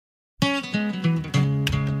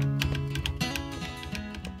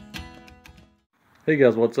Hey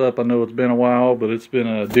guys, what's up? I know it's been a while, but it's been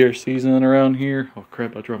a deer season around here. Oh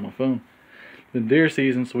crap, I dropped my phone. It's been deer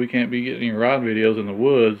season, so we can't be getting any ride videos in the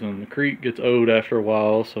woods, and the creek gets old after a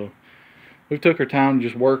while, so we took our time to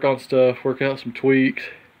just work on stuff, work out some tweaks.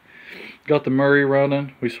 Got the Murray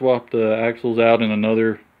running. We swapped the axles out in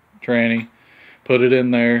another tranny, put it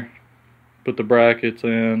in there, put the brackets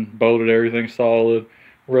in, bolted everything solid,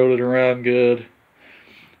 rode it around good.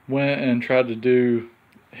 Went and tried to do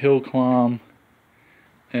hill climb,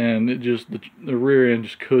 and it just, the rear end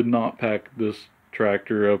just could not pack this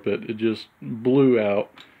tractor up. It just blew out.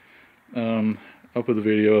 I'll put the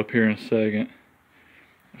video up here in a second.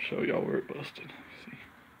 I'll show y'all where it busted. See.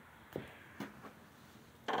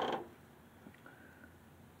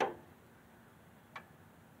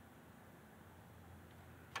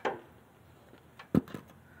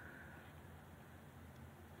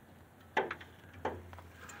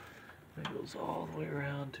 It goes all the way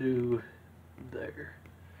around to there.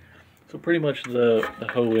 So pretty much the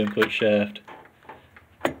whole input shaft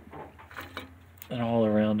and all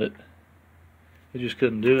around it. He just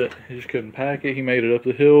couldn't do it. He just couldn't pack it. He made it up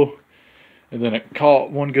the hill, and then it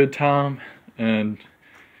caught one good time, and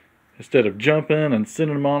instead of jumping and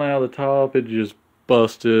sending them on out of the top, it just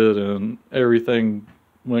busted, and everything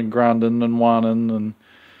went grinding and whining, and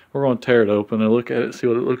we're going to tear it open and look at it, see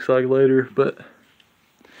what it looks like later. But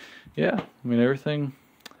yeah, I mean, everything,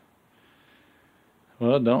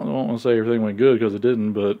 well, I don't want to say everything went good, because it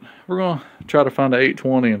didn't, but we're going to try to find an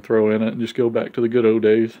 820 and throw in it and just go back to the good old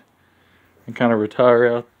days and kind of retire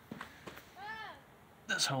out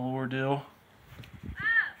this whole ordeal.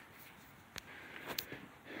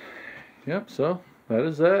 Yep, so that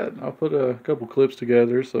is that. I'll put a couple clips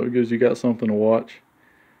together so it gives you got something to watch,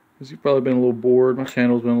 because you've probably been a little bored. My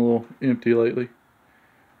channel's been a little empty lately.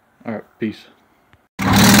 Alright, peace.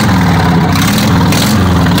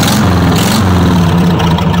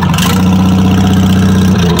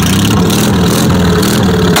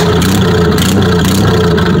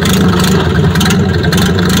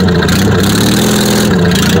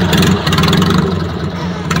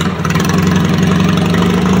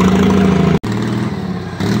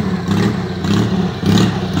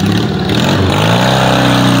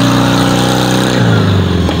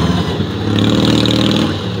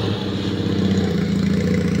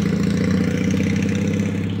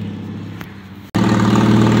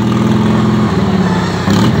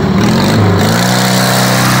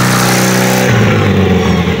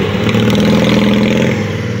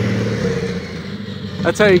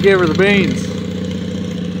 That's how you give her the beans.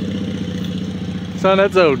 Son,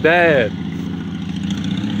 that's old dad.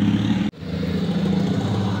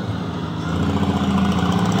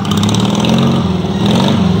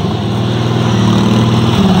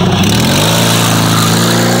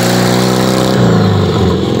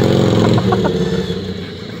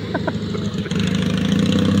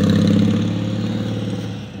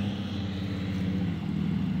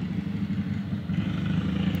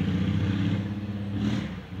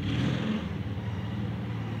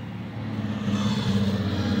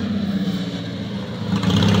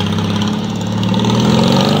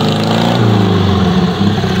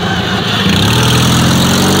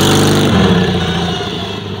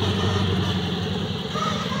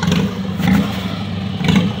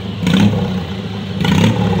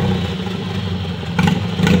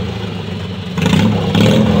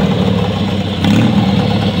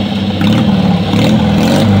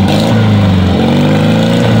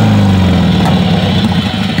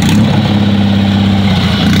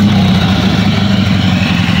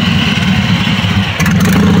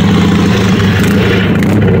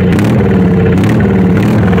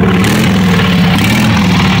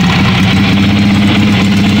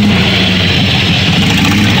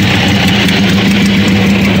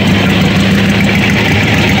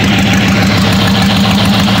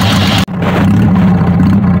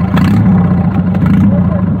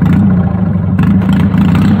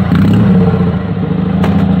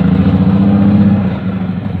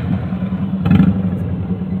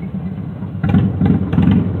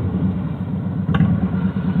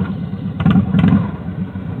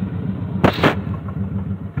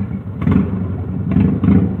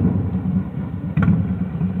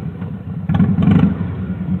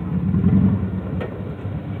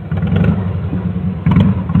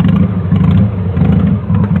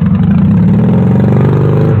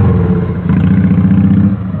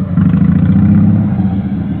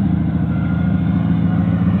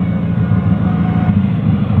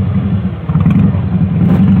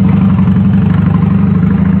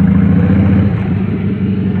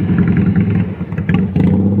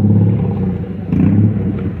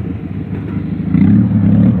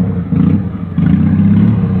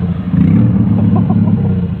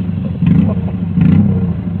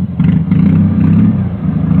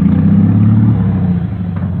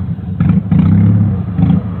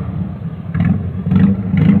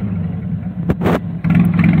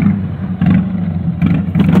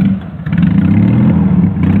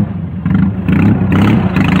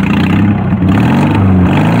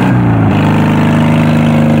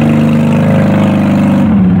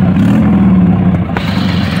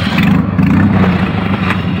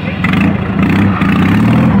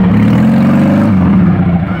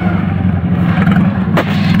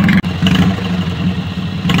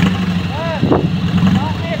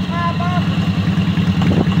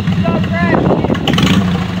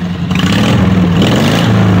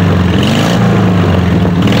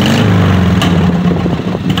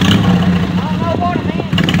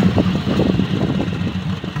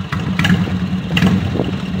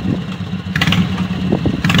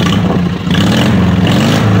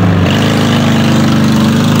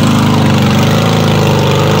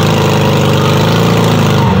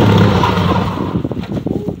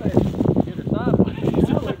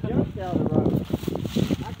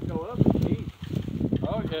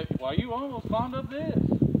 climbed up this.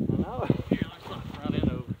 I know. Here, let's slide the front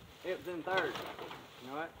end over. It was in third. You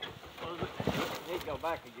know what? What was it? Need to go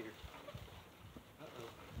back a gear.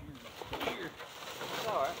 Here. It's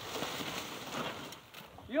alright.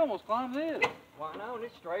 You almost climbed this. Why no, and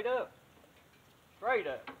it's straight up. Straight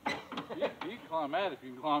up. You can climb that if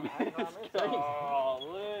you can climb I this. can climb this.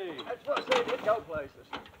 Golly. That's what I said, it go places.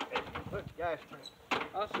 Put the gas tank.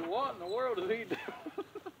 I said, what in the world is he doing?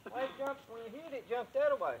 When you hit it, jumped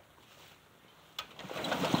that way.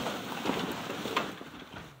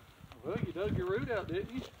 Well, you dug your root out,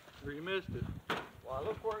 didn't you? Or you missed it? Well,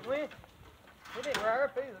 look where it went. It didn't rear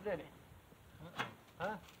up either, did it?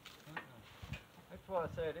 Huh? That's why I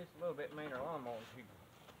said it's a little bit meaner lawnmower than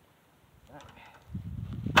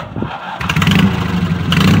people.